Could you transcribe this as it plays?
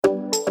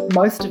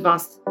most of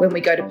us, when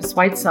we go to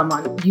persuade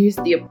someone, use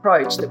the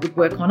approach that would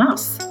work on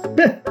us.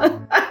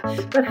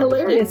 But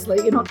hilariously,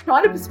 you're not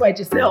trying to persuade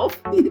yourself,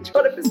 you're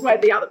trying to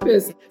persuade the other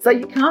person. So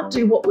you can't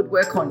do what would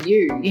work on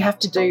you. You have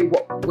to do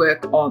what would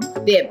work on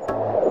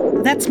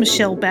them. That's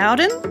Michelle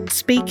Bowden,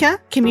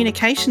 speaker,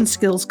 communication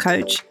skills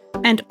coach,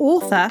 and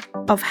author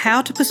of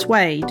How to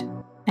Persuade.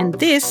 And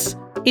this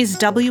is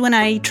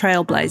W&A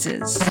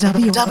Trailblazers.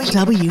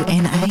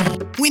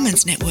 WNA.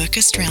 Women's Network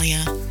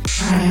Australia.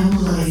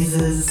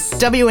 Trailblazers.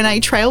 W&A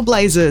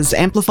Trailblazers,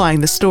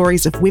 amplifying the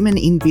stories of women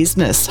in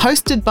business.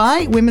 Hosted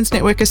by Women's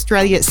Network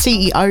Australia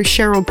CEO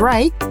Cheryl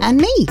Gray and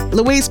me,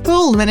 Louise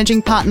Poole,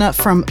 Managing Partner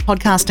from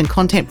podcast and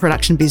content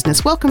production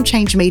business Welcome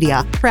Change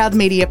Media, proud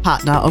media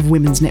partner of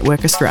Women's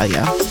Network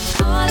Australia.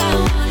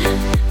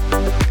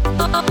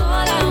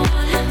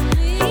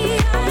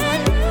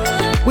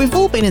 We've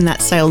all been in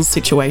that sales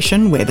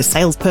situation where the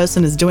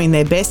salesperson is doing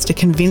their best to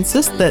convince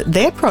us that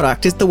their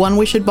product is the one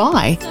we should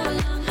buy.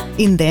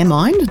 In their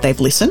mind, they've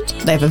listened,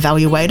 they've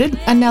evaluated,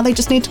 and now they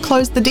just need to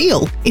close the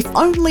deal. If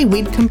only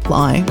we'd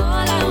comply.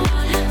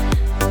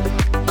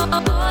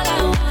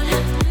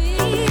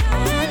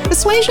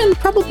 Persuasion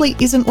probably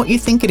isn't what you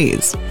think it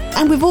is.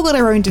 And we've all got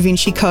our own Da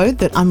Vinci Code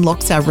that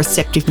unlocks our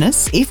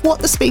receptiveness if what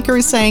the speaker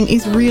is saying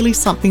is really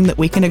something that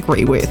we can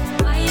agree with.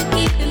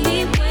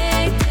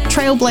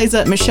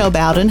 Trailblazer Michelle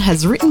Bowden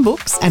has written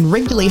books and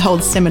regularly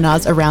holds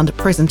seminars around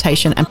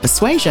presentation and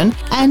persuasion,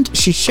 and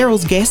she's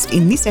Cheryl's guest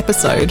in this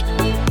episode.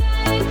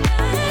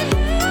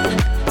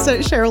 So,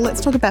 Cheryl,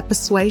 let's talk about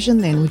persuasion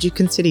then. Would you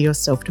consider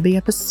yourself to be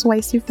a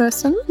persuasive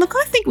person? Look,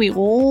 I think we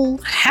all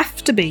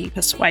have to be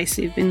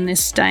persuasive in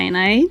this day and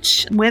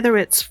age, whether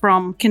it's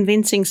from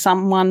convincing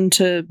someone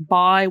to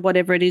buy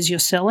whatever it is you're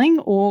selling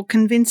or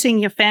convincing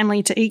your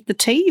family to eat the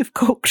tea you've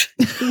cooked.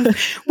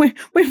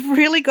 We've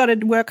really got to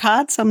work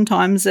hard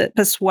sometimes at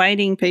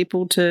persuading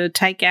people to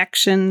take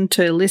action,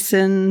 to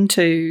listen,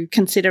 to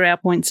consider our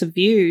points of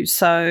view.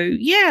 So,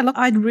 yeah, look,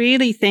 I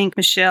really think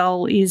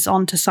Michelle is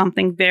onto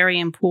something very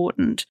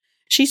important.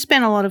 She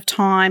spent a lot of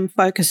time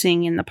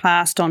focusing in the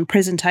past on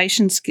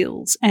presentation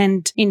skills.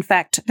 And in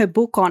fact, her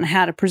book on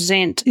how to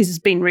present has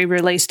been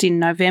re-released in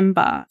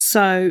November.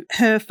 So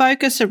her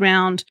focus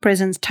around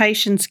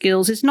presentation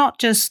skills is not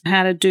just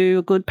how to do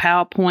a good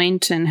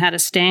PowerPoint and how to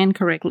stand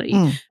correctly,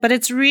 but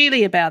it's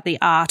really about the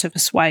art of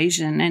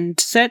persuasion. And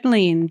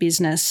certainly in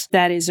business,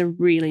 that is a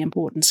really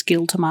important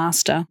skill to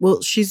master.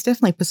 Well, she's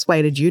definitely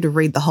persuaded you to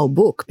read the whole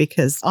book,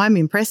 because I'm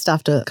impressed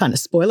after, kind of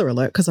spoiler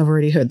alert, because I've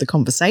already heard the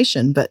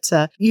conversation, but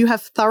you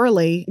have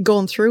thoroughly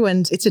gone through,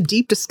 and it's a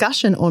deep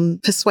discussion on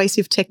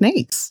persuasive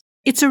techniques.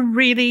 It's a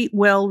really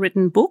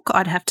well-written book,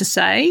 I'd have to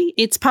say.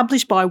 It's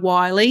published by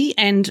Wiley,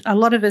 and a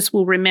lot of us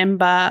will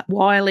remember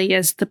Wiley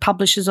as the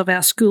publishers of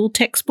our school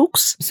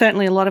textbooks.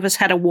 Certainly a lot of us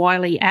had a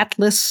Wiley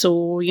Atlas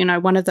or,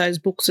 one of those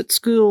books at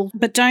school,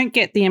 but don't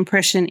get the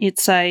impression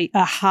it's a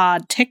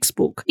hard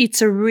textbook.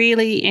 It's a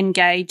really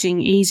engaging,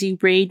 easy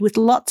read with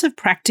lots of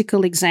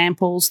practical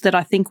examples that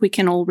I think we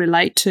can all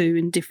relate to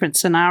in different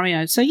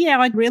scenarios. So, yeah,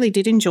 I really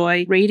did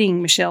enjoy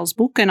reading Michelle's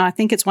book, and I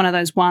think it's one of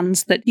those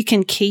ones that you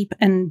can keep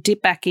and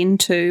dip back into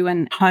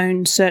and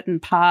hone certain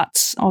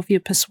parts of your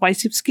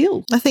persuasive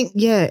skill. I think,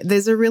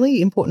 there's a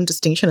really important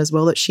distinction as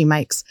well that she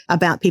makes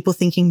about people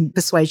thinking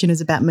persuasion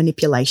is about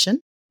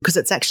manipulation, because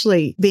it's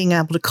actually being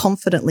able to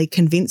confidently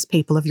convince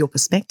people of your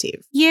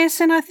perspective. Yes,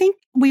 and I think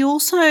we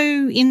also,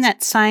 in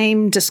that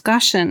same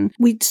discussion,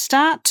 we'd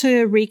start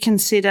to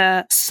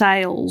reconsider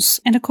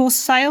sales. And of course,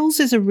 sales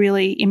is a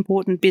really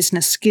important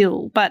business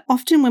skill. But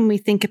often when we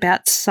think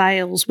about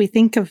sales, we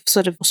think of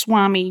sort of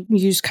Swami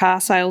used car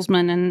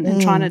salesman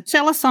and trying to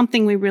sell us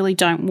something we really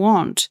don't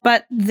want.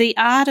 But the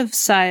art of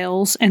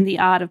sales and the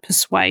art of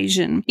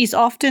persuasion is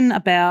often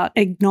about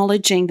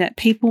acknowledging that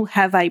people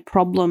have a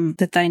problem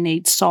that they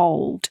need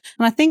solved.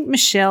 And I think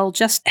Michelle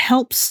just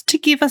helps to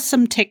give us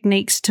some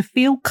techniques to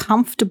feel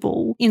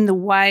comfortable in the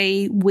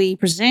way we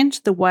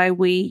present, the way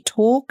we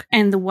talk,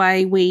 and the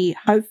way we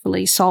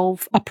hopefully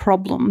solve a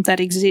problem that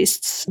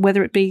exists,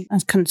 whether it be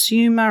a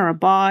consumer, a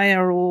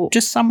buyer, or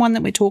just someone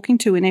that we're talking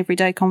to in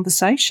everyday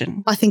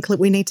conversation. I think that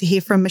we need to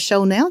hear from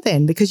Michelle now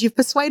then, because you've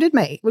persuaded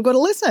me. We've got to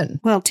listen.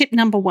 Well, tip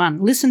number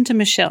 1, listen to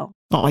Michelle.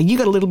 Oh, you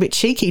got a little bit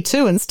cheeky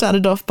too and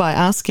started off by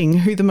asking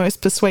who the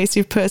most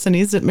persuasive person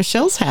is at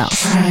Michelle's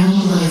house.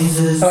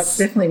 Oh, it's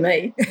definitely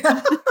me.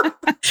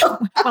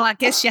 Well, I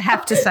guess you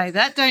have to say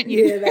that, don't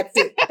you? Yeah,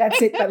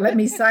 that's it. But let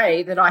me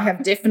say that I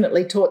have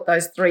definitely taught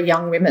those 3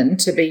 young women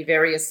to be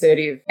very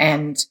assertive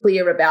and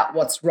clear about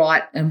what's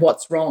right and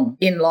what's wrong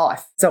in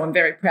life. So I'm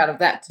very proud of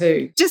that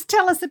too. Just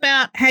tell us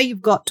about how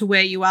you've got to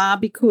where you are,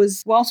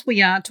 because whilst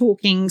we are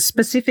talking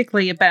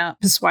specifically about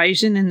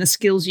persuasion and the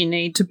skills you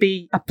need to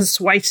be a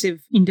persuasive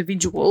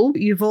individual,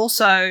 you've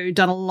also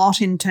done a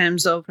lot in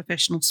terms of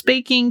professional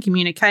speaking,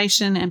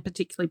 communication, and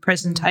particularly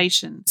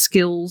presentation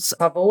skills.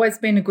 I've always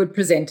been a good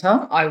presenter.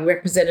 presenter. I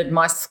represented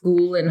my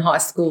school in high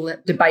school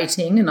at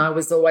debating, and I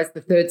was always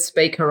the third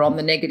speaker on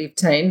the negative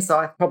team, so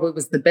I probably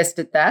was the best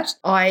at that.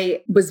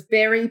 I was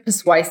very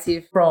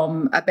persuasive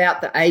from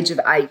about the age of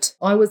 8.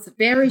 I was a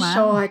very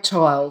shy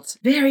child,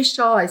 very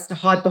shy. I used to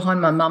hide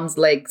behind my mum's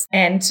legs.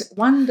 And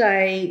one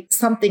day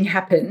something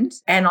happened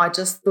and I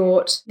just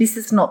thought, this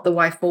is not the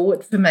way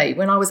forward for me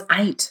when I was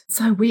 8.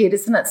 So weird,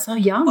 isn't it? So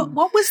young.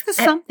 What was the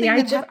something at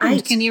the age that happened? of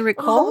 8. Can you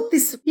recall?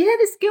 This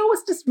girl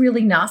was just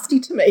really nasty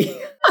to me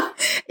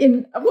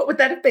in, what would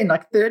that have been,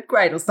 like 3rd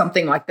grade or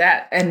something like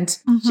that. And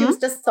she was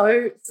just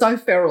so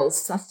feral,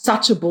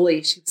 such a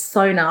bully. She was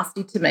so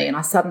nasty to me. And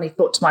I suddenly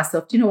thought to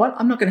myself, do you know what?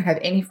 I'm not going to have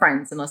any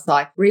friends unless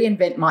I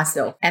reinvent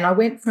myself. And I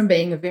went from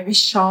being a very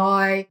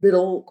shy,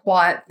 little,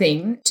 quiet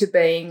thing to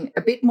being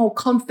a bit more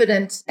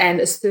confident and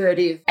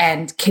assertive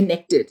and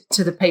connected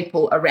to the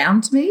people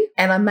around me.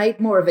 And I made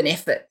more of an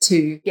effort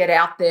to get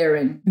out there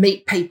and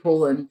meet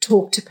people and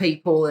talk to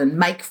people and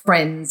make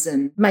friends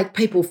and make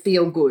people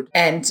feel good,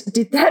 and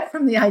did that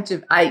from the age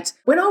of 8.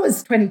 When I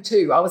was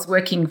 22, I was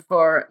working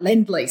for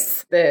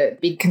Lend-Lease, the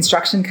big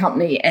construction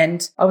company,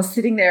 and I was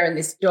sitting there in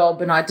this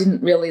job and I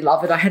didn't really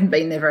love it. I hadn't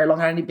been there very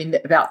long. I'd only been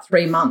there about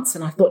 3 months,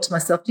 and I thought to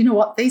myself, you know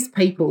what? These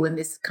people in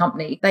this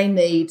company, they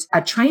need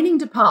a training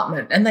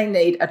department and they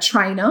need a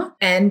trainer,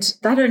 and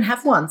they don't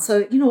have one.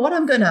 So you know what?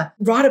 I'm going to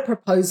write a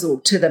proposal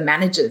to the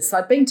managers. So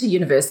I'd been to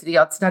university,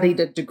 I'd studied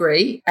a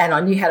degree, and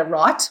I knew how to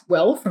write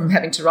well from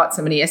having to write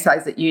so many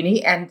essays at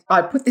uni. And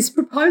I put this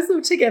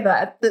proposal together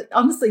at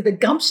honestly, the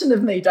gumption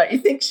of me, don't you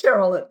think,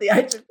 Cheryl, at the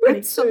age of 22?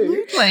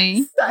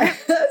 Absolutely.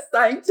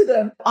 Saying to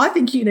them, I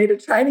think you need a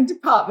training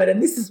department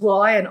and this is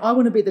why, and I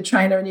want to be the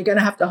trainer and you're going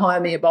to have to hire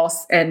me a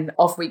boss, and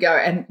off we go.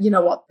 And you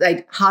know what?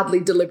 They hardly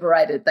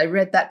deliberated. They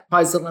read that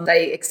proposal and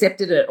they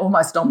accepted it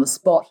almost on the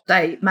spot.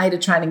 They made a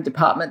training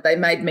department. They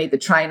made me the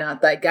trainer.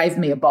 They gave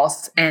me a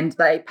boss and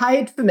they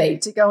paid for me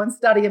to go and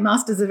study a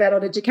Masters of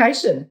Adult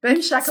Education. Boom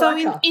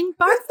shakalaka. So in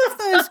both of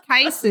those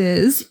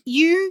cases,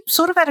 you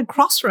sort of at a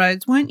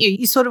crossroads, weren't you?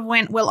 You sort of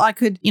went, well, I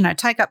could,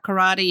 take up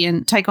karate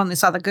and take on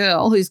this other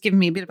girl who's giving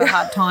me a bit of a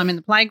hard time in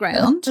the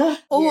playground,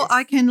 or Yes.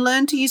 I can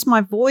learn to use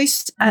my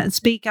voice,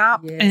 speak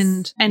up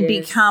and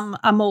become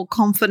a more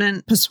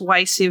confident,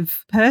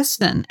 persuasive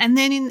person. And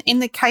then in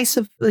the case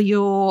of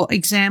your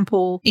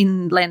example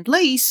in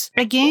Lend-Lease,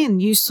 again,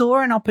 you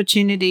saw an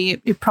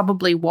opportunity. It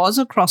probably was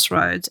a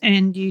crossroads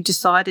and you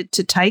decided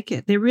to take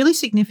it. They're really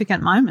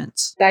significant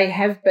moments. They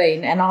have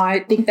been, and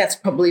I think that's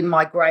probably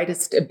my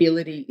greatest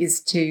ability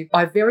is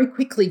I very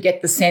quickly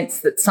get the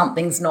sense that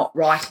something's not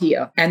right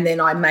here, and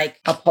then I make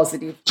a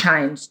positive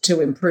change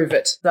to improve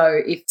it. So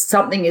if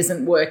something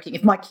isn't working,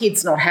 if my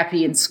kid's not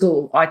happy in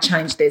school, I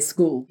change their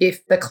school.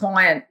 If the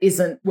client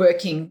isn't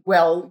working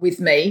well with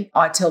me,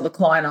 I tell the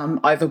client I'm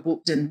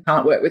overbooked and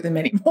can't work with them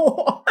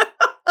anymore.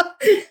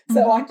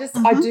 So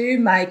I do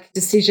make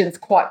decisions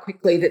quite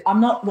quickly that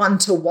I'm not one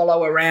to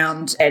wallow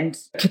around and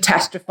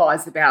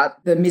catastrophize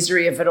about the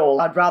misery of it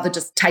all. I'd rather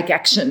just take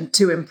action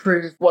to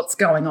improve what's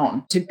going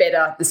on, to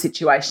better the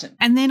situation.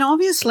 And then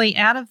obviously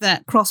out of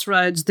that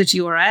crossroads that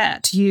you were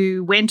at,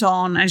 you went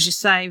on, as you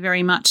say,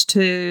 very much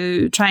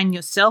to train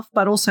yourself,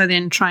 but also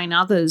then train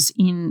others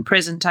in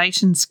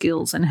presentation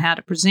skills and how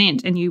to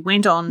present. And you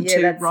went on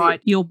to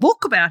write your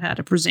book about how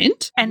to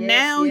present. And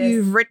now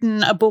you've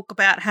written a book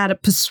about how to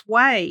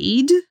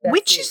persuade.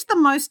 Which is the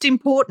most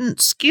important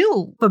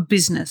skill for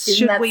business?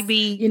 Should we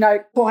be...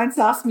 clients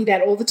ask me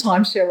that all the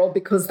time, Cheryl,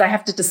 because they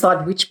have to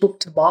decide which book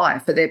to buy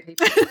for their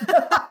people.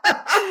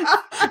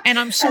 And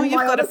I'm sure you've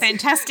got a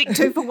fantastic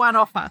 2-for-1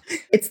 offer.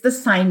 It's the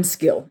same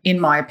skill, in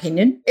my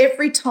opinion.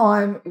 Every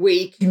time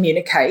we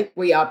communicate,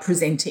 we are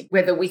presenting,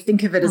 whether we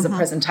think of it as a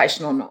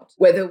presentation or not,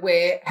 whether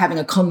we're having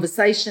a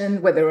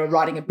conversation, whether we're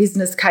writing a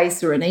business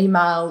case or an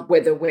email,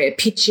 whether we're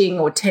pitching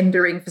or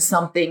tendering for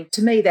something.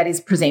 To me, that is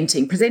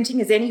presenting. Presenting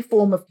is any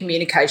form of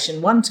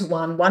communication,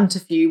 one-to-one,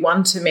 one-to-few,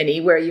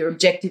 one-to-many, where your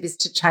objective is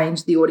to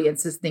change the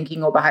audience's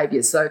thinking or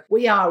behaviour. So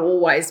we are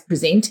always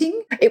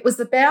presenting. It was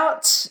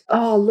about,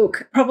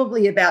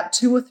 probably about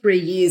 2 or 3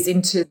 years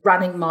into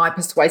running my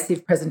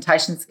Persuasive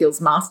Presentation Skills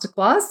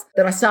Masterclass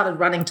that I started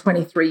running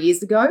 23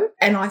 years ago.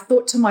 And I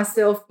thought to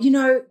myself,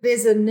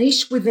 there's a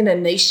niche within a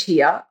niche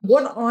here.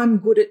 What I'm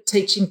good at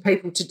teaching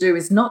people to do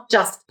is not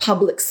just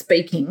public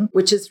speaking,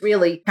 which is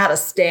really how to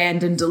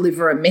stand and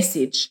deliver a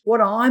message.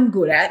 What I'm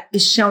good at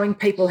is showing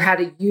people how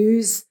to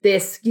use their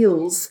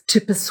skills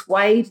to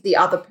persuade the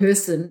other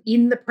person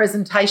in the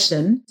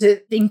presentation to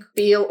think,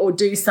 feel, or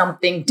do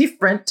something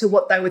different to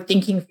what they were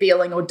thinking,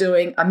 feeling, or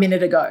doing a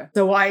minute ago.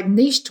 So I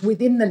niched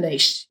within the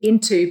niche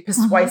into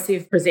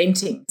persuasive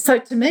presenting. So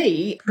to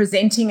me,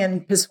 presenting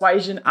and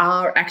persuasion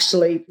are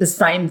actually the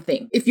same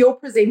thing. If you're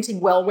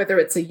presenting well, whether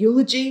it's a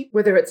eulogy,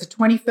 whether it's a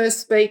 21st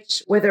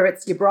speech, whether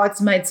it's your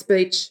bridesmaid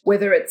speech,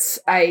 whether it's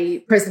a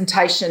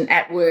presentation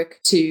at work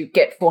to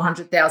get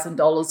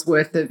 $400,000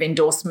 worth worth of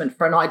endorsement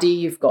for an idea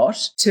you've got.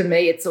 To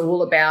me, it's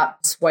all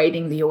about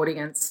persuading the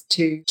audience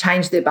to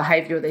change their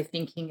behaviour or their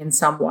thinking in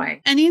some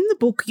way. And in the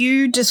book,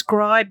 you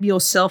describe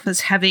yourself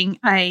as having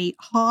a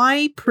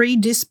high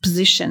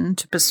predisposition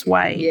to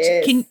persuade.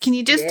 Yes, Can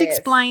you just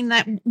explain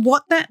that,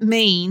 what that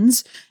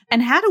means?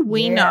 And how do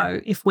we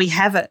know if we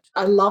have it?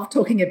 I love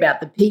talking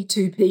about the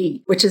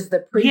P2P, which is the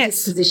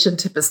predisposition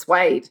to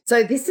persuade.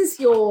 So this is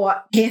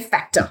your care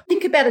factor.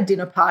 Think about a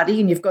dinner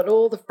party and you've got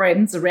all the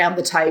friends around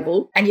the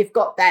table and you've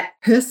got that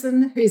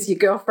person who's your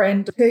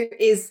girlfriend who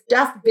is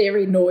just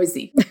very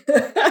noisy.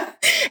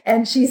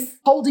 And she's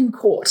holding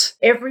court.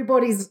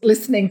 Everybody's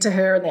listening to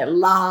her and they're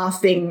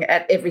laughing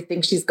at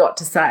everything she's got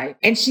to say.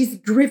 And she's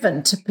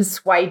driven to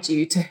persuade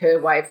you to her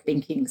way of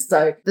thinking.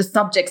 So the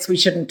subjects we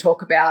shouldn't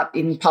talk about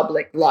in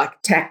public,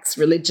 like tax,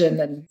 religion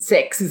and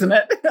sex, isn't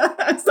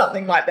it?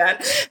 Something like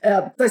that.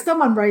 So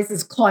someone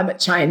raises climate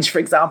change, for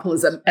example,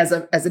 as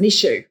an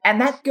issue.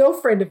 And that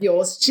girlfriend of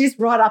yours, she's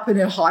right up in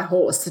her high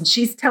horse and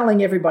she's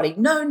telling everybody,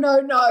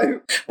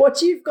 no.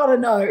 What you've got to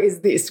know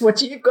is this.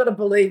 What you've got to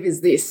believe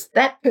is this.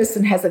 That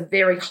person has a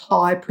very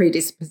high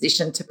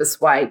predisposition to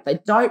persuade. They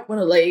don't want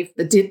to leave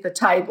the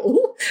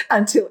table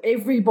until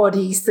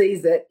everybody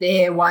sees it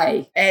their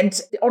way. And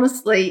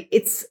honestly,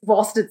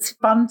 whilst it's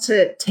fun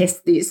to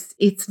test this,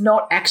 it's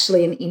not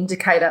actually an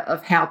indicator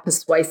of how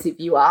persuasive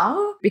you are,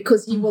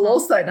 because you will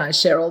also know,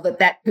 Cheryl,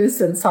 that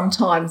person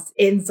sometimes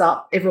ends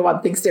up,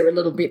 everyone thinks they're a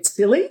little bit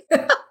silly.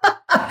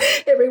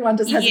 Everyone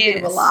just has a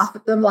bit of a laugh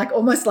at them, like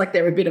almost like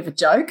they're a bit of a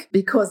joke,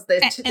 because they're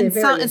very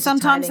entertaining, and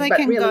sometimes they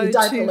can really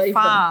go too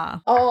far.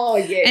 Them. Oh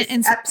yes,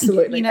 and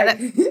absolutely. You know,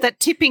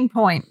 that tipping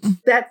point.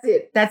 That's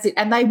it.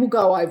 And they will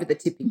go over the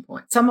tipping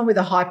point. Someone with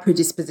a high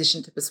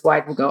predisposition to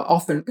persuade will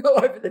often go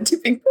over the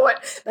tipping point.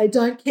 They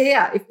don't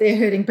care if they're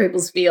hurting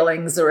people's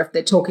feelings or if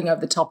they're talking over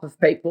the top of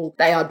people.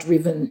 They are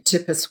driven to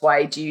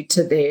persuade you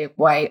to their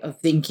way of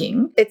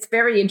thinking. It's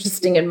very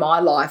interesting in my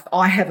life.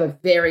 I have a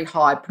very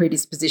high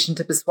predisposition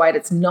to persuade.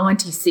 It's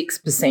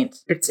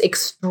 96%. It's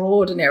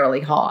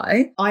extraordinarily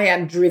high. I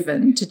am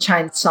driven to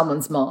change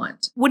someone's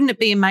mind. Wouldn't it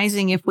be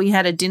amazing if we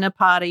had a dinner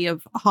party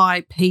of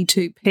high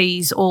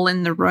P2Ps all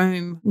in the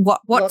room?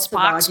 What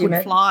sparks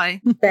would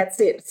fly?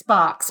 That's it,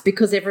 sparks,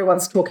 because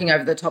everyone's talking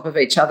over the top of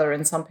each other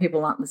and some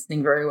people aren't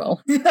listening very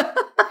well.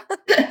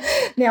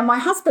 Now, my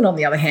husband, on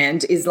the other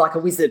hand, is like a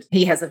wizard.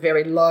 He has a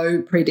very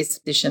low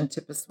predisposition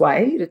to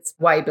persuade. It's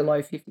way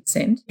below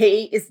 50%.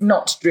 He is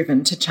not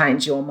driven to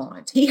change your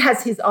mind. He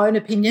has his own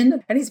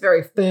opinion and he's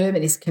very firm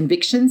in his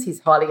convictions.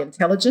 He's highly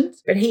intelligent,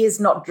 but he is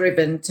not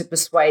driven to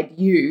persuade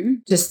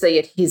you to see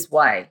it his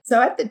way.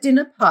 So at the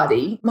dinner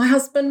party, my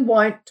husband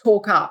won't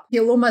talk up.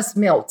 He'll almost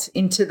melt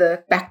into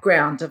the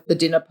background of the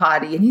dinner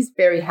party and he's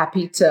very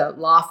happy to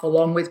laugh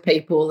along with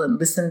people and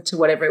listen to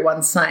what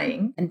everyone's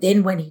saying. And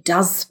then when he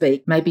does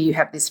speak, maybe you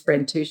have this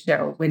friend too,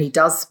 Cheryl, when he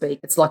does speak,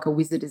 it's like a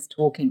wizard is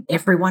talking.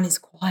 Everyone is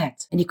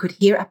quiet and you could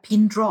hear a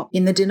pin drop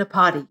in the dinner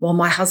party. While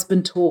my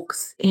husband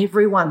talks,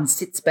 everyone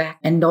sits back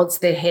and nods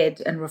their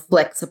head and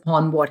reflects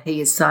upon what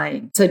he is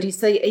saying. So do you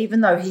see,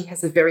 even though he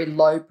has a very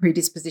low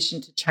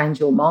predisposition to change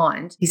your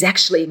mind, he's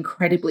actually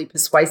incredibly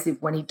persuasive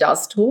when he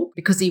does talk,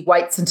 because he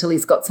waits until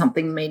he's got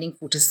something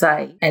meaningful to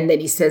say and then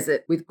he says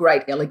it with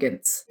great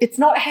elegance. It's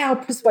not how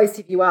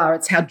persuasive you are,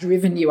 it's how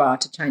driven you are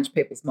to change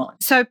people's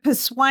minds. So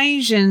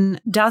persuasion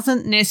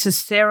doesn't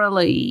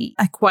necessarily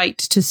equate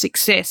to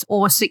success,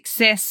 or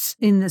success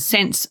in the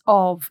sense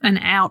of an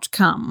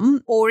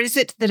outcome, or is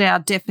it that our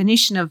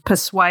definition of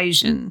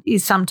persuasion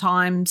is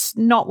sometimes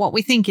not what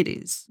we think it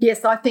is?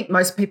 Yes, I think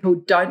most people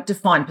don't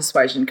define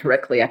persuasion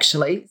correctly,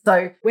 actually.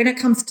 So when it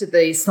comes to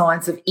the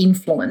science of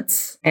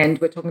influence, and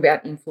we're talking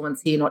about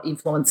influence here, not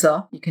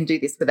influencer, you can do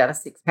this without a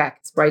six-pack,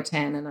 spray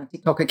tan and a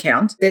TikTok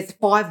account. There's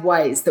 5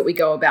 ways that we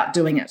go about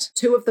doing it.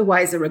 2 of the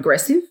ways are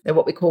aggressive. They're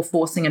what we call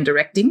forcing and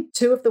directing.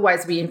 2 of the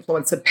ways we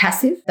influence are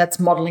passive. That's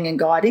modelling and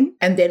guiding.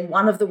 And then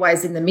one of the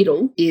ways in the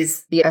middle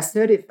is the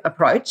assertive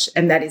approach,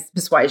 and that is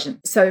persuasion.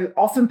 So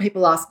often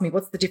people ask me,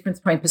 what's the difference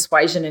between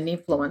persuasion and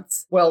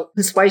influence? Well,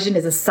 persuasion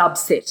is a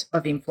subset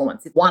of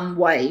influence. It's one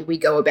way we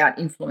go about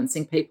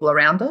influencing people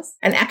around us.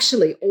 And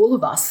actually, all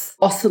of us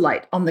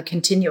oscillate on the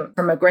continuum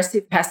from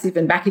aggressive, passive,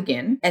 and back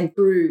again, and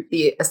through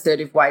the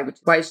assertive way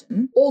with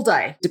persuasion all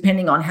day,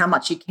 depending on how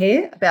much you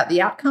care about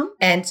the outcome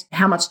and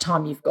how much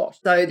time you've got.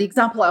 So the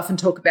example I often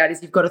talk about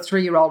is you've got a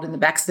 3-year-old in the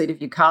backseat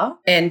of your car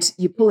and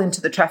you pull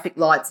into the traffic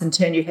lights and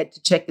turn your head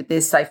to check that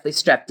they're safely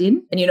strapped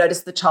in, and you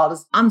notice the child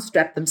has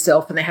unstrapped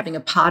themselves and they're having a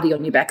party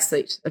on your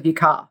backseat of your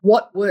car.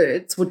 What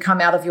words would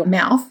come out of your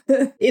mouth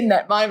in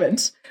that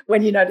moment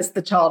when you noticed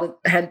the child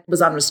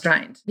was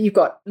unrestrained? You've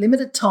got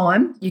limited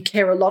time. You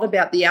care a lot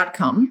about the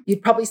outcome.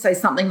 You'd probably say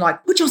something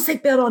like, put your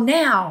seatbelt on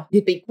now.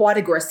 You'd be quite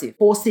aggressive,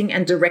 forcing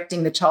and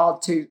directing the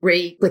child to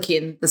click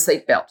in the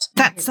seatbelt.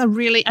 That's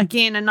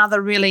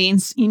another really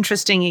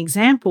interesting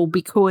example,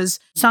 because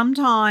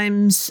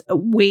sometimes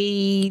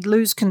we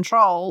lose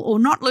control, or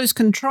not lose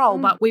control,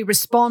 but we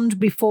respond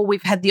before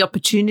we've had the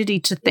opportunity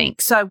to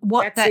think. So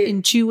what that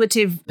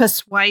intuitive,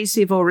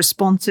 persuasive or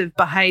responsive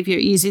behaviour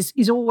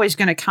is always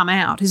going to come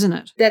out, isn't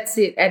it? That's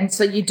it. And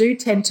so you do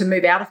tend to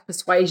move out of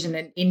persuasion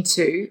and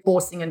into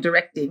forcing and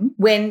directing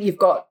when you've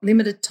got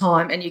limited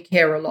time and you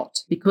care a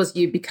lot, because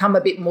you become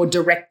a bit more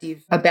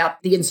directive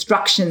about the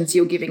instructions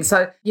you're giving.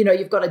 So,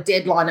 you've got a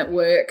deadline at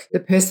work. The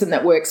person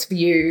that works for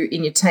you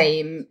in your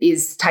team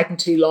is taking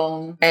too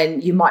long,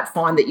 and you might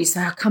find that you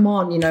say, oh, come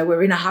on,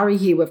 we're in a hurry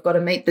here. We've got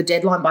to meet the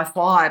deadline by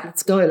 5.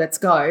 Let's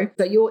go.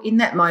 So you're in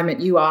that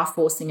moment, you are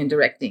forcing and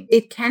directing.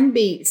 It can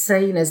be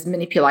seen as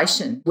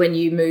manipulation when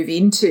you move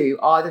into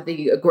either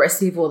the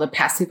aggressive or the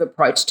passive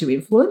approach to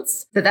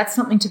influence. So that's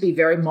something to be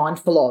very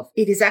mindful of.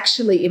 It is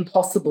actually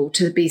impossible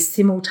to be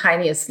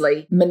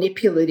simultaneously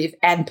manipulative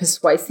and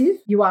persuasive.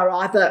 You are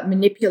either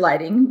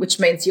manipulating, which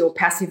means you're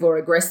passive or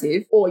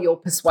aggressive, or you're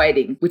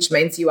persuading, which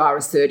means you are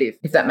assertive,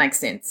 if that makes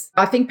sense.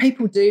 I think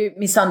people do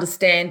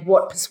misunderstand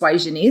what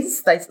persuasion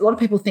is. A lot of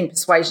people think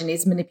persuasion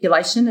is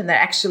manipulation, and they're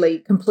actually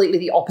completely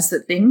the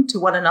opposite thing to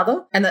one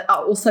another. And that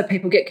also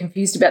people get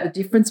confused about the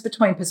difference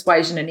between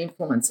persuasion and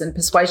influence. And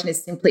persuasion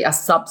is simply a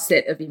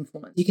subset of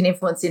influence. You can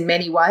influence in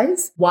many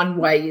ways. One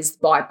way is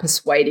by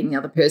persuading the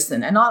other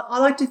person. And I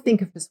like to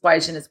think of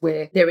persuasion as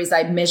where there is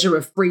a measure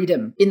of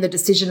freedom in the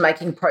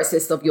decision-making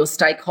process of your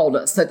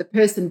stakeholder. So the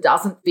person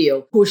doesn't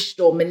feel pushed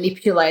or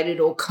manipulated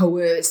or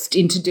coerced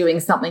into doing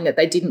something that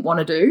they didn't want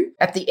to do.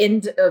 At the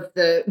end of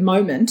the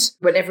moment,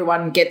 when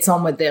everyone gets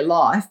on with their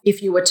life,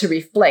 if you were to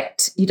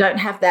reflect, you don't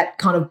have that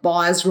kind of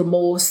buyer's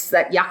remorse,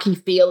 that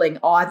yucky feeling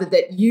either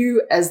that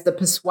you as the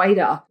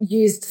persuader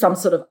used some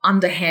sort of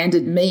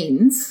underhanded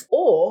means,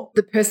 or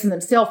the person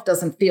themselves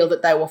doesn't feel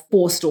that they were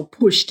forced or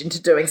pushed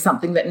into doing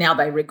something that now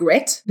they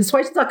regret.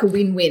 Persuasion's like a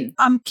win-win.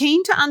 I'm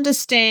keen to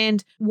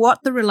understand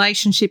what the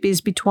relationship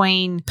is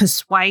between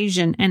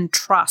persuasion and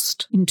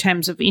trust in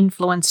terms of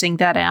influencing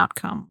that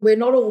outcome. We're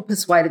not all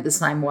persuaded the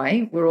same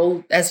way.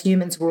 As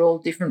humans, we're all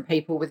different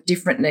people with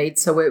different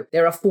needs. So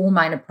there are 4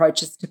 main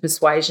approaches to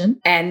persuasion.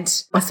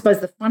 And I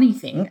suppose the funny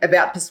thing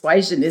about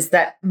persuasion is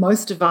that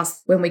most of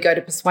us, when we go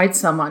to persuade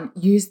someone,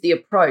 use the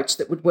approach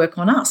that would work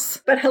on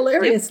us. But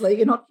hilariously,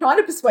 you're not trying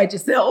to persuade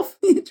yourself.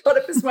 You're trying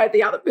to persuade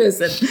the other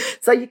person.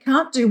 So you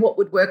can't do what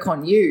would work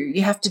on you.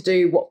 You have to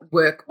do what would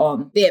work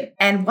on them.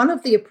 And one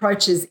of the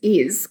approaches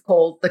is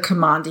called the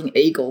commanding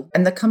eagle.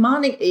 And the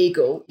commanding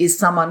eagle is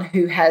someone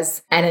who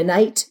has an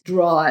innate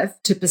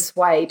drive to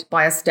persuade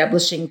by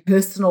establishing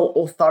personal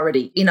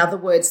authority. In other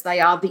words, they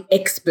are the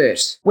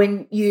expert.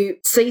 When you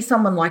see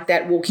someone like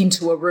that walk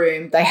into a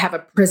room, they have a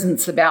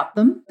presence about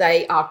them.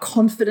 They are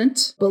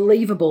confident,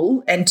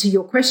 believable, and to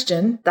your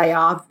question, they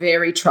are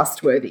very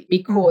trustworthy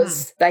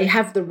because they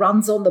have the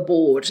runs on the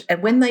board.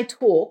 And when they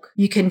talk,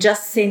 you can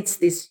just sense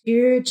this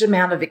huge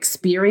amount of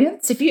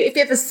experience. If you've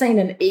ever seen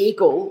an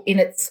eagle in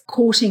its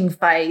courting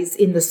phase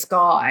in the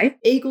sky,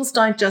 eagles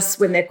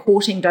when they're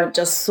courting, don't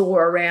just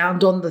soar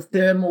around on the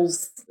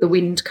thermals, the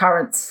wind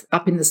currents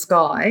up in the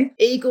sky.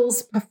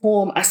 Eagles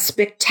perform a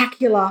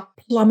spectacular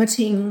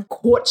plummeting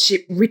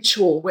courtship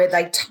ritual where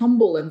they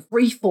tumble and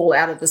free fall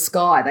out of the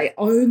sky. They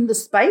own the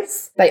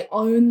space. They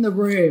own the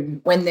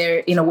room when they're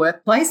in a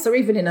workplace or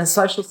even in a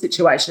social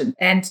situation.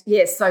 And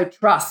yes, so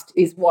trust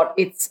is what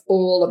it's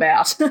all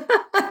about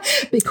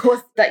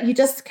because that you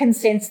just can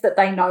sense that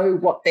they know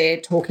what they're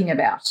talking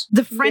about.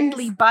 The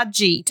friendly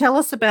budgie. Tell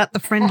us about the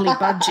friendly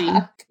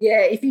budgie.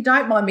 Yeah, if you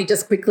don't mind me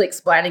just quickly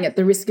explaining at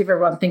the risk of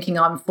everyone thinking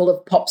I'm full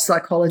of pop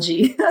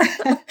psychology.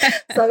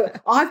 So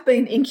I've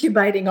been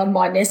incubating on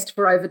my nest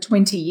for over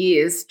 20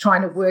 years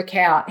trying to work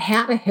out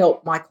how to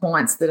help my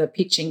clients that are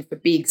pitching for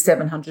big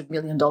 $700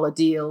 million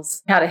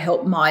deals, how to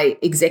help my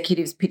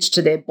executives pitch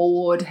to their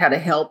board, how to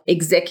help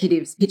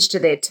executives pitch to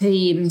their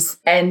teams.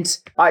 And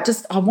I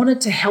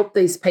wanted to help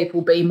these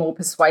people be more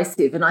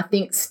persuasive. And I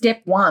think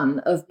step 1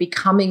 of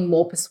becoming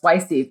more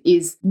persuasive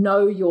is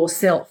know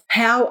yourself.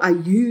 How are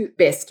you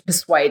best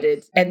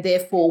persuaded? And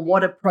therefore,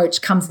 what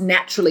approach comes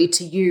naturally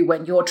to you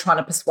when you're trying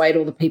to persuade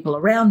all the people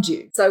around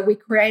you? So we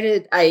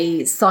created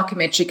a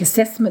psychometric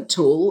assessment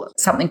tool,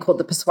 something called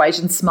the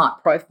Persuasion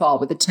Smart Profile,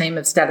 with a team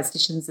of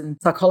statisticians and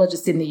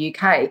psychologists in the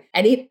UK.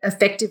 And it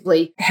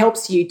effectively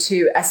helps you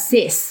to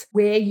assess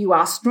where you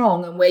are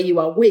strong and where you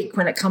are weak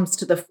when it comes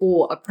to the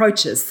 4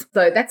 approaches.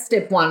 So that's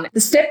step 1. The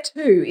step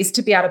 2 is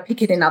to be able to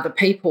pick it in other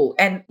people.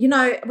 And,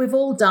 we've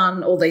all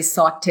done all these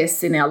psych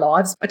tests in our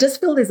lives. I just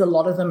feel there's a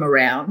lot of them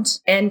around.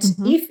 And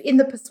if in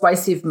the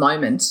persuasive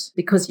moment,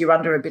 because you're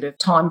under a bit of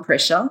time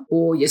pressure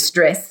or you're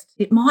stressed,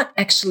 it might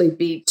actually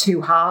be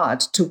too hard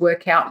to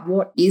work out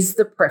what is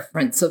the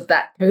preference of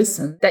that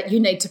person that you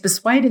need to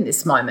persuade in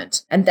this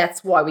moment. And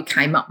that's why we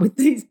came up with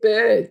these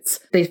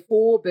birds. These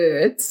 4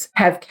 birds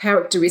have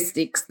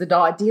characteristics that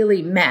ideally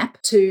ideally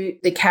map to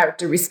the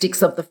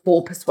characteristics of the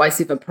 4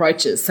 persuasive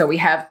approaches. So we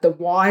have the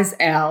wise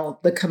owl,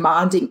 the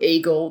commanding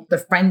eagle, the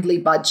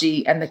friendly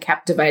budgie, and the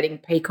captivating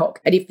peacock.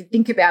 And if you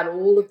think about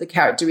all of the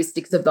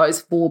characteristics of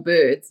those 4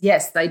 birds,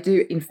 yes, they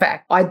do, in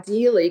fact,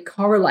 ideally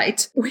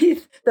correlate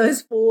with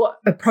those 4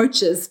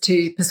 approaches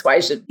to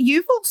persuasion.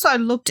 You've also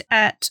looked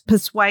at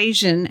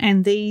persuasion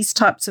and these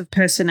types of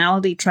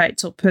personality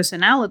traits or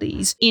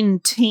personalities in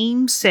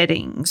team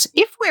settings.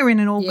 If we're in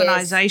an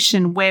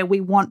organisation where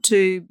we want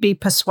to be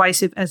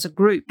persuasive as a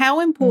group, how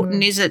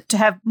important is it to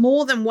have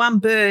more than one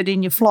bird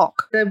in your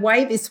flock? The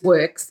way this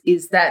works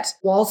is that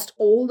whilst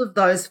all of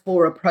those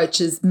 4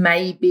 approaches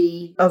may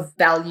be of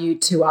value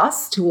to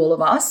us, to all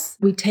of us,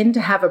 we tend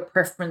to have a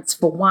preference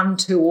for 1,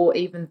 2, or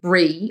even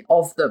 3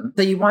 of them.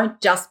 So you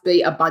won't just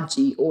be a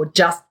budgie or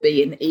just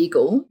be an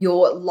eagle.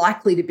 You're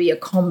likely to be a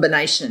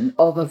combination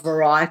of a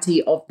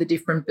variety of the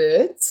different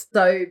birds.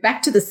 So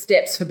back to the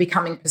steps for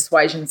becoming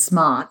persuasion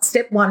smart.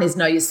 Step 1 is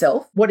know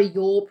yourself. What are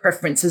your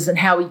preferences and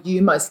how are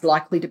you most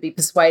likely to be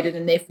persuaded,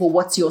 and therefore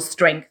what's your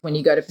strength when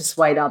you go to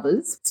persuade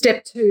others?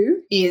 Step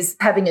 2 is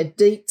having a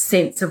deep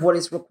sense of what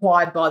is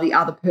required by the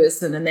other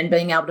person and then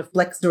being able to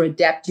flex or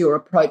adapt your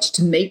approach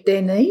to meet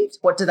their need.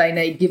 What do they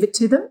need? Give it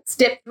to them.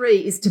 Step 3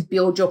 is to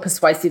build your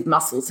persuasive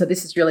muscles. So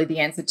this is really the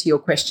answer to your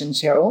question,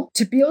 Cheryl.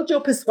 To build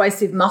your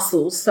persuasive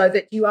muscles so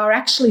that you are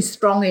actually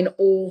strong in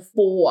all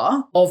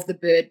 4 of the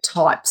bird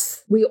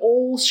types. We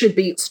all should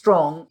be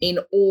strong in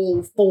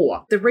all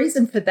 4. The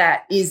reason for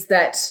that is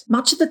that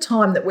much of the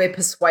time that we're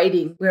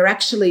persuading, we're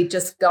actually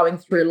just going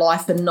through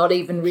life and not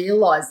even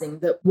realising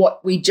that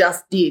what we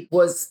just did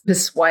was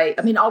persuade.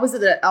 I mean, I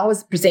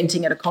was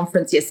presenting at a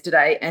conference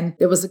yesterday and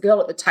there was a girl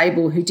at the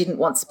table who didn't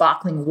want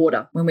sparkling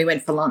water when we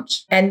went for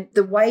lunch. And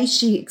the way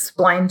she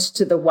explained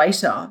to the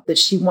waiter that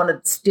she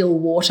wanted still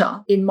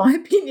water, in my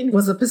opinion,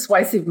 was a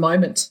persuasive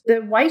moment.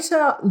 The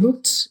waiter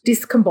looked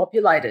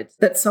discombobulated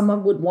that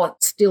someone would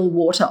want still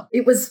water.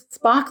 It was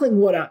sparkling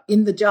water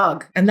in the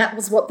jug, and that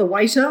was what the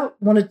waiter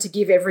wanted to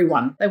give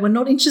everyone. They were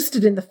not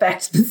interested in the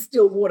fact that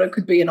still water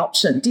could be an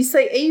option. Do you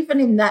see, even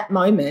in that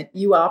moment,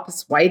 you are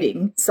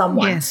persuading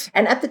someone. Yes.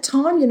 And at the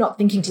time, you're not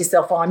thinking to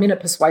yourself, oh, I'm in a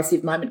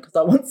persuasive moment because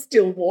I want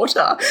still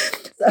water.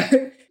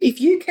 So if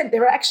you can,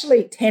 there are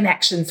actually 10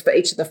 actions for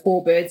each of the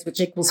 4 birds, which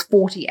equals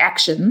 40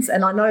 actions.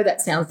 And I know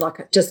that sounds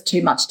like just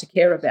too much to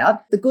care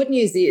about. The good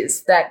news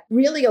is that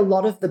really a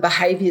lot of the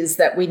behaviours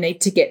that we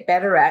need to get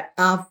better at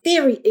are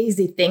very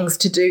easy things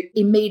to do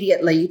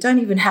immediately. You don't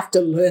even have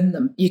to learn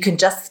them. You can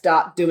just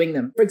start doing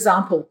them. For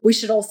example, we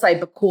should all say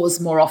because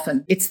more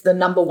often. It's the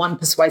number 1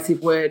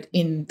 persuasive word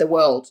in the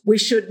world. We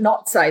should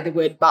not say the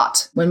word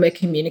but when we're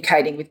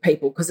communicating with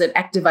people because it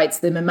activates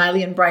their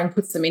mammalian brain,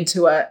 puts them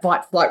into a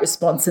fight-flight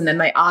response, and then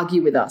they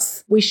argue with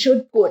us. We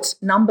should put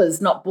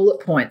numbers, not bullet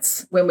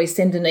points, when we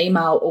send an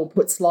email or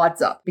put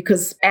slides up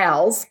because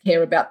owls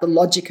care about the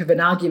logic of an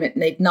argument,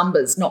 need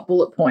numbers, not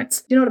bullet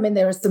points. Do you know what I mean?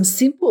 There are some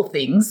simple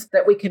things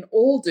that we can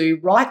all do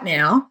right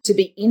now to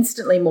be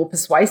instantly more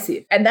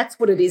persuasive. And that's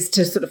what it is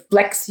to sort of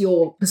flex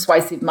your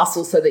persuasive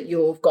muscle so that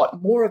you've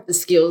got more of the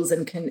skills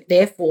and can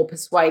therefore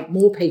persuade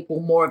more people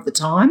more of the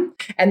time.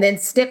 And then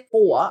step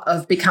 4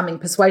 of becoming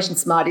persuasion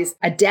smart is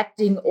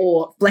adapting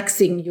or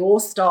flexing your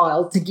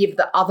style to give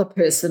the other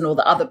person or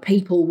the other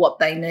people what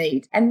they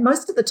need. And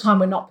most of the time,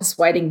 we're not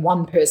persuading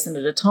one person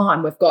at a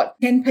time. We've got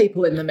 10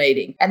 people in the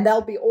meeting and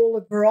there'll be all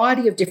a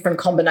variety of different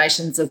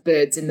combinations of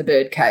birds in the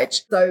bird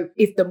cage. So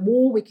if the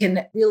more we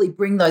can really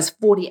bring those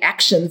 40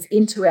 actions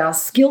into our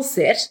skill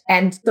set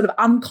and sort of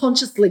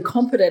unconsciously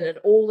competent at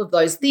all of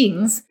those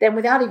things, then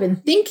without even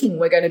thinking,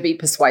 we're going to be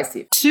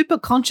persuasive. Super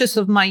conscious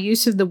of my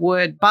use of the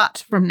word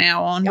but from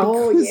now on.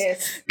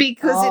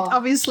 Because it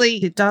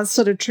obviously it does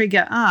sort of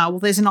trigger, well,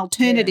 there's an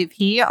alternative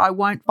here. I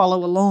won't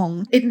follow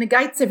along. It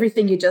negates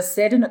everything you just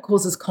said and it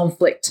causes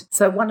conflict.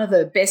 So one of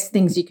the best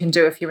things you can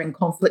do if you're in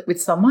conflict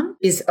with someone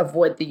is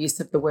avoid the use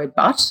of the word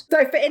but.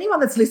 So for anyone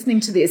that's listening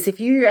to this, if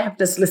you have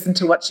just listened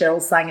to what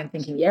Cheryl's saying and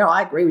thinking, yeah,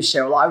 I agree with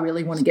Cheryl, I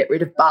really want to get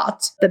rid of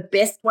but, the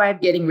best way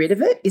of getting rid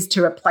of it is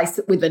to replace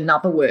it with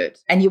another word.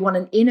 And you want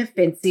an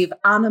inoffensive,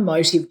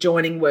 unemotive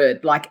joining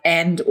word like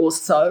and or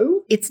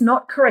so. It's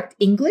not correct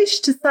English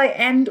to say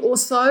and or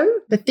so.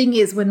 The thing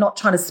is, we're not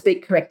trying to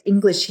speak correct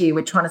English here.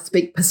 We're trying to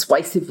speak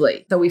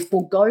persuasively. So we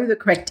forego the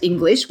correct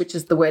English, which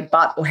is the word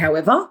but or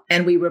however,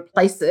 and we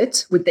replace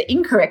it with the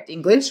incorrect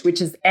English,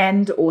 which is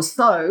and or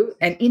so.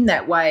 And in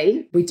that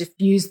way, we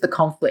diffuse the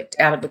conflict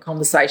out of the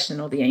conversation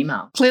or the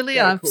email. Clearly,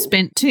 I've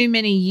spent too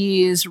many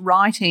years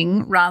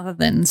writing rather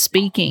than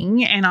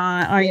speaking, and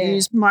I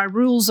use my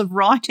rules of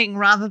writing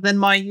rather than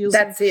my use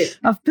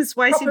of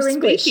persuasive Proper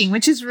speaking, English.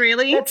 which is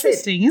really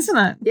interesting, isn't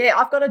it? Yeah,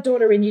 I've got a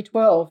daughter in Year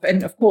 12,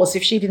 and of course,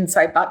 if she didn't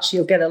say but,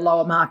 she'll get a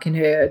lower mark in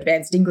her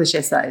advanced English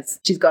essays.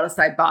 She's got to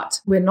say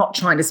but. We're not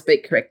trying to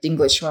speak correct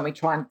English when we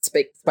try and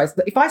speak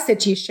persuasive. If I said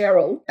to you,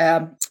 Cheryl,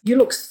 you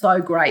look so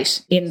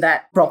great in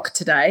that frock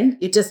today.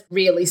 It just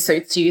really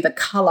suits you. The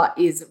colour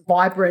is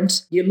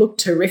vibrant. You look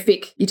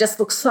terrific. You just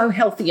look so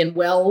healthy and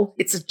well.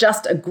 It's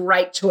just a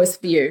great choice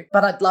for you.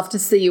 But I'd love to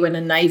see you in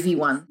a navy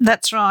one.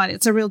 That's right.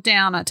 It's a real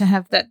downer to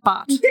have that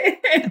but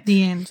at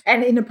the end.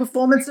 And in a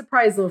performance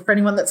appraisal, for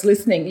anyone that's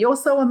listening, you're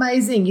so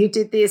amazing. You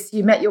did this.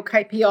 You met your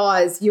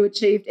KPIs. You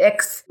achieved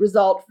X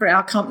result for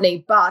our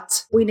company.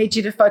 But we need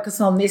you to focus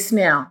on this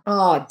now.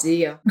 Oh,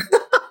 dear.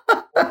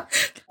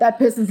 That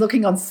person's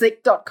looking on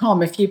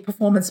seek.com if you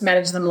performance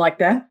manage them like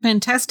that.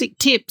 Fantastic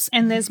tips.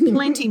 And there's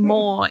plenty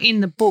more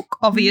in the book,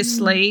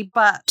 obviously,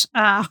 but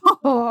now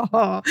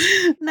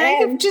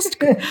you've just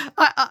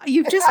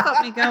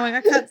got me going.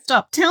 I can't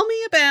stop. Tell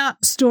me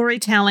about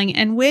storytelling,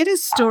 and where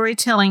does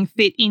storytelling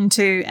fit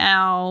into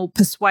our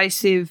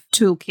persuasive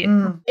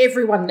toolkit?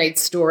 Everyone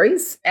needs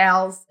stories,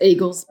 owls,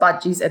 eagles,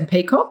 budgies and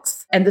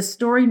peacocks, and the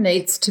story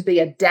needs to be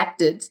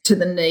adapted to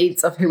the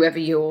needs of whoever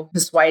you're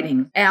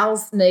persuading.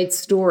 Owls need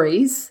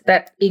stories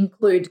that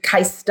include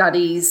case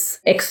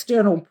studies,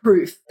 external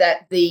proof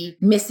that the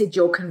message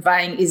you're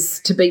conveying is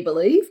to be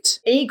believed.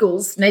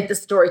 Eagles need the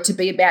story to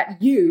be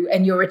about you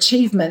and your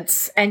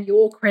achievements and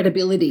your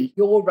credibility,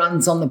 your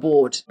runs on the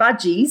board.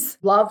 Budgies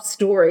love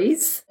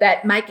stories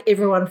that make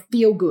everyone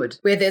feel good,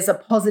 where there's a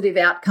positive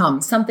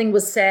outcome. Something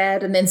was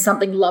sad and then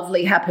something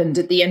lovely happened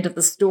at the end of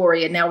the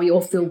story and now we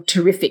all feel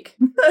terrific.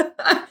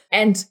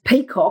 And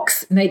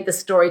peacocks need the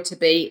story to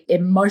be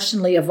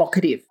emotionally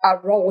evocative, a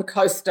roller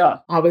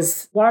coaster. I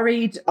was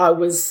worried, I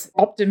was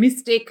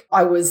optimistic,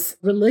 I was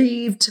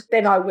relieved,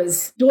 then I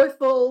was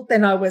joyful,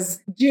 then I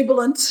was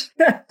jubilant.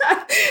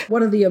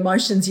 What are the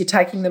emotions you're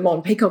taking them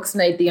on? Peacocks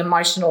need the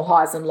emotional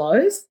highs and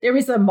lows. There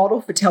is a model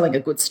for telling a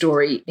good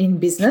story in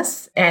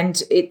business,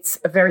 and it's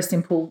a very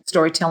simple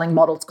storytelling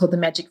model. It's called the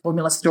Magic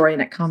Formula Story,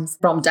 and it comes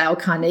from Dale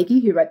Carnegie,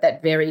 who wrote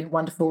that very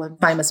wonderful and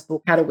famous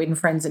book, How to Win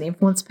Friends and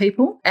Influence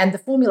People. And the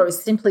formula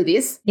is simply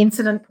this: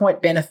 incident,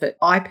 point, benefit,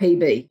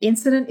 IPB.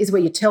 Incident is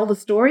where you tell the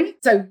story.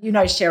 So, you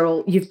know,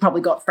 Cheryl, you've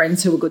probably got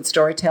friends who are good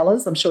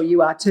storytellers. I'm sure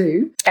you are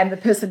too. And the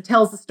person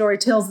tells the story,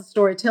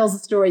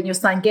 and you're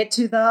saying, get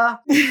to the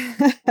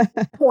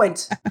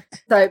point.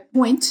 So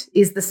point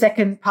is the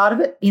second part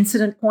of it,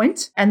 incident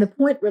point. And the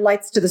point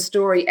relates to the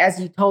story as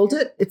you told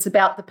it. It's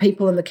about the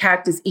people and the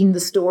characters in the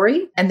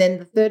story. And then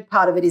the third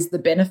part of it is the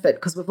benefit,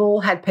 because we've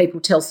all had people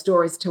tell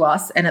stories to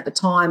us. And at the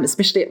time,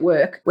 especially at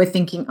work, we're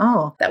thinking,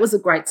 oh, that was a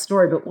great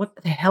story, but what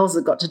the hell's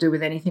it got to do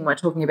with anything we're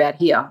talking about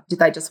here? Did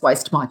they just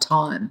waste my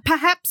time?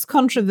 Perhaps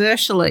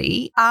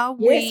controversially, are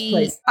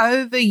we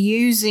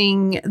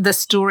overusing the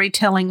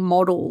storytelling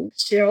model?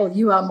 Cheryl,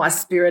 you are my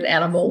spirit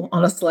animal,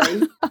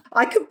 honestly.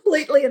 I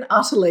completely and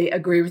utterly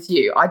agree with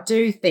you. I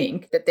do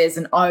think that there's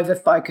an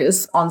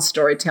over-focus on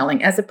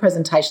storytelling. As a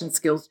presentation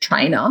skills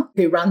trainer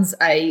who runs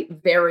a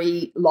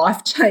very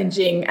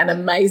life-changing and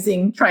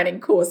amazing training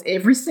course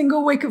every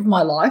single week of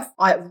my life,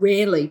 I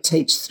rarely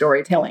teach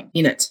storytelling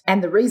in it.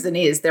 And the reason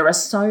is there are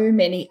so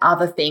many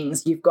other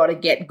things you've got to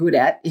get good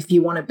at if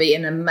you want to be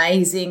an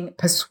amazing,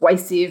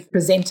 persuasive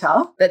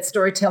presenter, that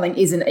storytelling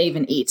isn't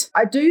even it.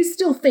 I do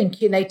still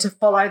think you need to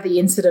follow the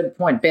incident,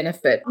 point,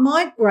 benefit.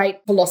 My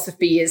great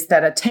philosophy is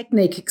that a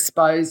technique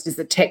exposed is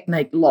a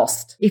technique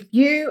lost. If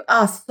you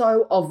are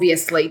so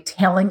obviously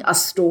telling a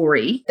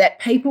story that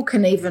people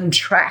can even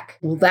track,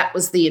 well, that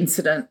was the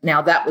incident,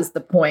 now that was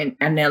the point,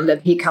 and now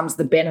here comes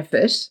the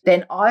benefit,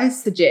 then I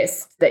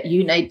suggest that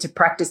you need to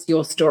practice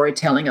your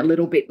storytelling a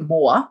little bit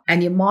more,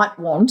 and you might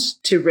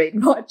want to read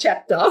my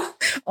chapter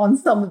on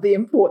some of the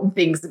important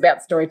things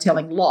about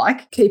storytelling,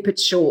 like keep it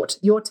short.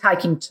 You're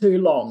taking too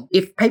long.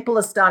 If people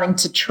are starting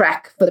to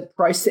track for the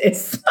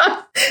process,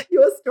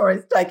 your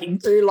story's taking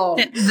too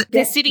long.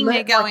 They're sitting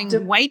there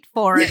going, wait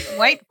for it,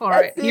 wait for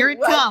it. Here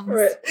it comes.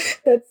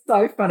 That's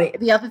so funny.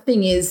 The other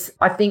thing is,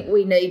 I think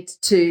we need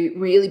to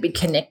really be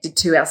connected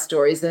to our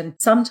stories. And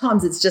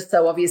sometimes it's just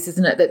so obvious,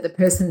 isn't it, that the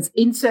person's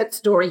insert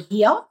story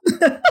here.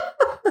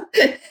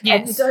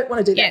 And you don't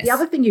want to do that. Yes. The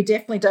other thing you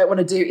definitely don't want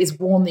to do is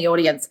warn the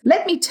audience.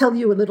 Let me tell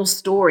you a little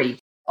story.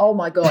 Oh,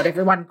 my God,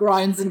 everyone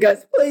groans and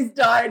goes, please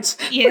don't.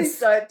 Please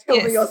don't tell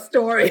me your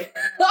story.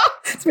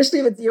 Especially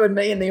if it's you and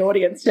me in the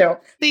audience, Cheryl.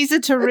 These are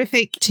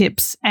terrific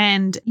tips,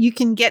 and you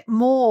can get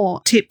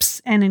more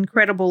tips and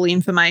incredible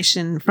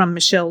information from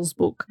Michelle's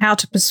book, How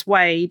to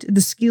Persuade,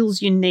 the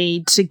skills you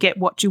need to get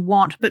what you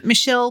want. But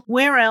Michelle,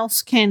 where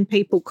else can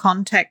people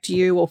contact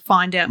you or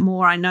find out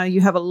more? I know you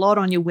have a lot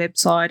on your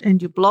website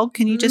and your blog.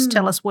 Can you just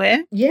tell us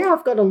where? Yeah,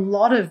 I've got a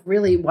lot of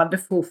really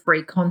wonderful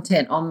free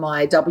content on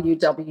my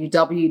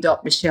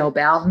www.michelle's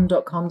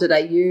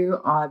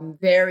michellebowden.com.au. I'm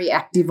very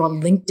active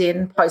on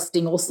LinkedIn,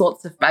 posting all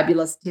sorts of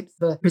fabulous tips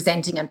for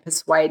presenting and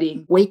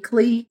persuading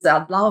weekly. So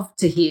I'd love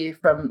to hear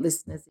from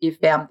listeners if you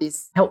found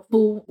this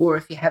helpful, or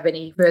if you have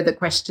any further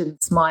questions.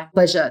 It's my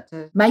pleasure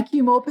to make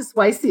you more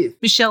persuasive.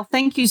 Michelle,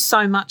 thank you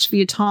so much for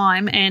your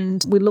time,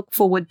 and we look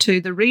forward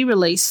to the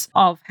re-release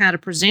of How to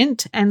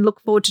Present and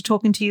look forward to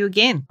talking to you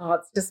again. Oh,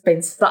 it's just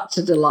been such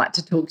a delight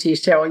to talk to you,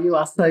 Cheryl. You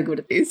are so good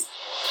at this.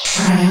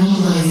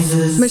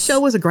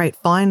 Michelle was a great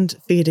find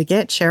for you to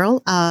get,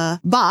 Cheryl.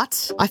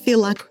 But I feel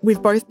like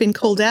we've both been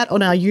called out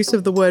on our use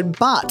of the word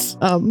but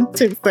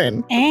since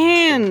then.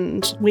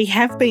 And we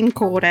have been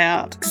called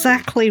out.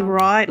 Exactly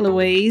right,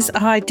 Louise.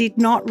 I did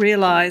not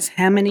realise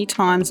how many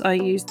times I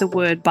used the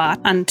word but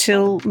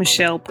until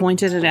Michelle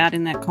pointed it out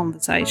in that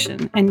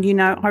conversation. And, you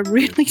know, I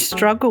really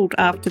struggled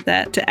after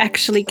that to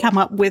actually come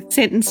up with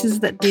sentences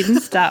that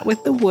didn't start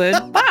with the word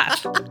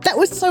but. That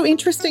was so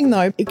interesting,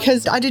 though,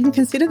 because I didn't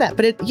consider that.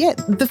 But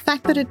the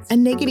fact that it's a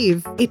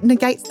negative, it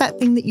negates that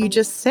thing that you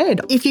just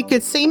said. If you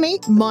could see me,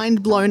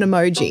 mind blown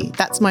emoji.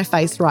 That's my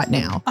face right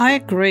now. I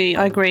agree.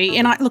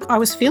 And I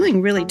was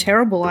feeling really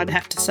terrible, I'd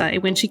have to say,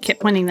 when she kept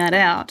pointing that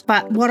out.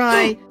 But what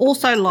I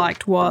also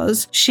liked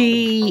was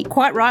she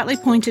quite rightly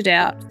pointed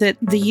out that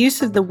the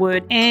use of the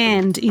word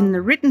and in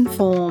the written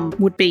form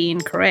would be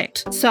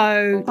incorrect.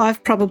 So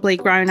I've probably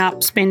grown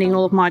up spending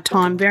all of my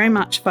time very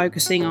much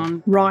focusing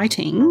on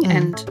writing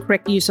and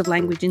correct use of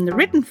language in the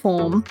written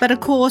form. But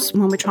of course,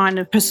 when we're trying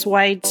to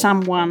persuade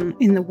someone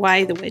in the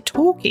way that we're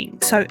talking,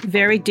 so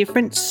very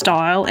different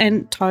style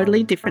and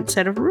totally different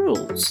set of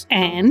rules.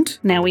 And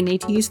now we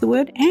need to use the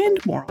word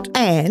and more often.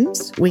 And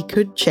we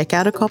could check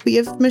out a copy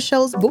of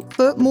Michelle's book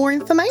for more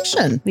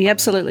information. We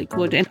absolutely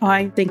could. And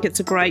I think it's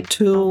a great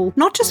tool,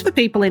 not just for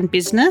people in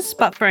business,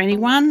 but for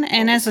anyone.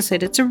 And as I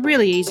said, it's a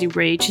really easy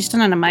read. She's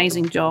done an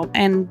amazing job.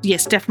 And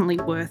yes, definitely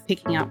worth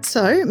picking up.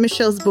 So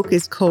Michelle's book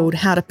is called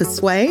How to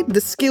Persuade,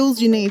 the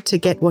skills you need to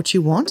get what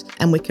you want.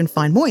 And we can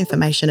find more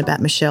information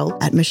about Michelle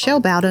at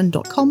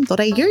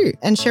michellebowden.com.au.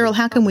 And Cheryl,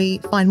 how can we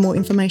find more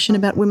information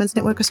about Women's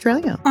Network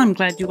Australia? I'm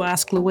glad you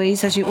asked,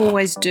 Louise, as you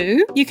always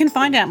do. You can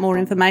find out more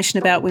information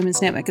about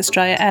Women's Network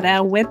Australia at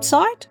our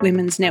website,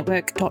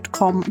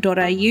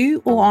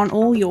 womensnetwork.com.au, or on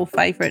all your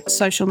favourite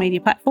social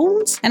media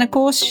platforms. And of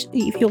course,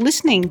 if you're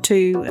listening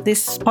to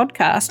this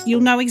podcast,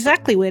 you'll know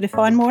exactly where to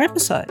find more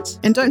episodes.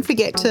 And don't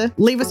forget to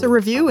leave us a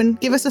review and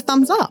give us a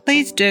thumbs up.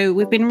 Please do.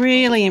 We've been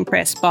really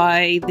impressed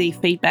by the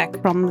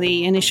feedback from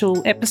the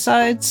initial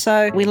episodes.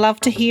 So we love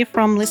to hear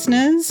from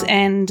listeners,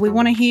 and we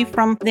want to hear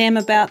from them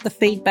about the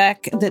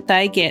feedback that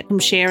they get from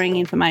sharing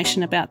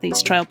information about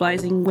these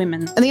trailblazing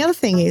women. And the other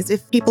thing is,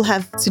 if people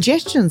have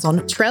suggestions on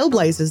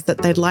trailblazers that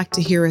they'd like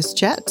to hear us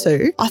chat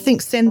to, I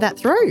think send that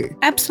through.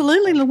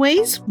 Absolutely,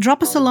 Louise.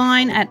 Drop us a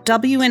line at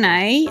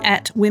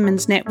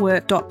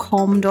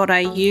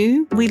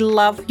wna@womensnetwork.com.au. We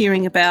love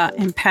hearing about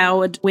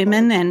empowered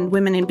women and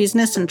women in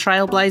business and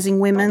trailblazing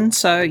women.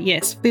 So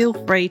yes, feel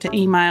free to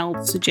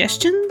email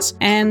suggestions,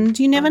 and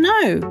you never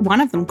know,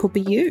 one of them could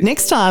be you.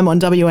 Next time on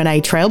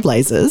WNA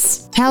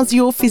Trailblazers, how's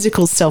your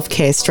physical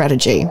self-care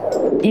strategy?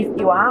 If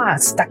you are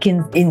stuck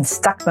in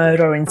stuck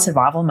mode or in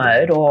survival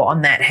mode or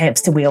on that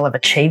hamster wheel of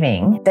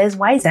achieving, there's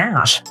ways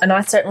out. And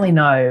I certainly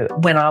know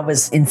when I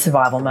was in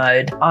survival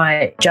mode,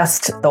 I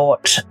just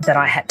thought that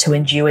I had to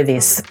endure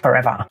this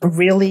forever.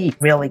 Really,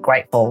 really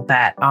grateful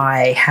that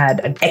I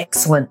had an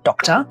excellent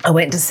doctor. I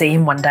went to see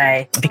him one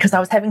day because I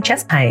was having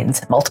chest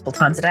pains multiple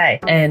times a day.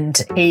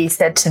 And he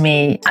said to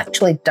me, I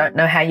actually don't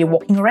know how you're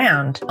walking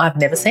around. I've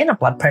never seen a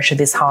blood pressure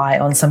this high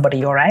on somebody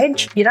your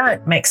age. You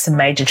don't make some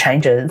major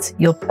changes,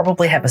 you'll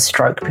probably have a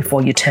stroke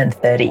before you turn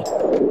 30.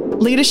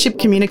 Leadership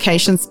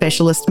Communications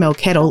Specialist Mel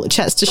Kettle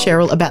chats to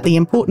Cheryl about the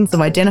importance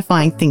of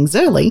identifying things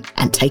early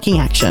and taking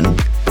action.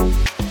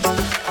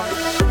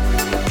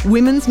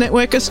 Women's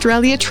Network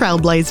Australia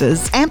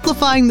Trailblazers,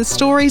 amplifying the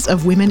stories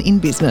of women in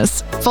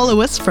business.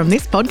 Follow us from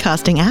this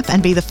podcasting app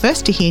and be the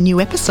first to hear new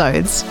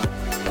episodes.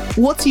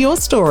 What's your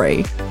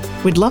story?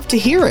 We'd love to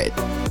hear it.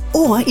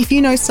 Or if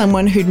you know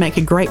someone who'd make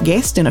a great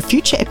guest in a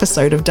future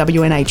episode of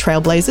WNA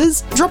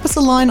Trailblazers, drop us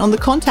a line on the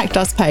Contact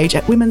Us page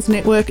at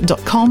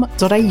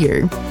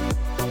womensnetwork.com.au.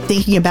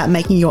 Thinking about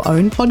making your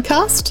own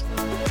podcast?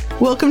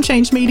 Welcome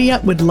Change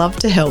Media would love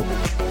to help.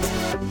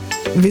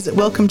 Visit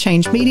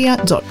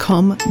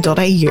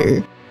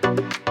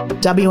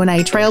welcomechangemedia.com.au.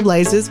 WNA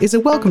Trailblazers is a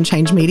Welcome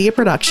Change Media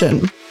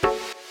production.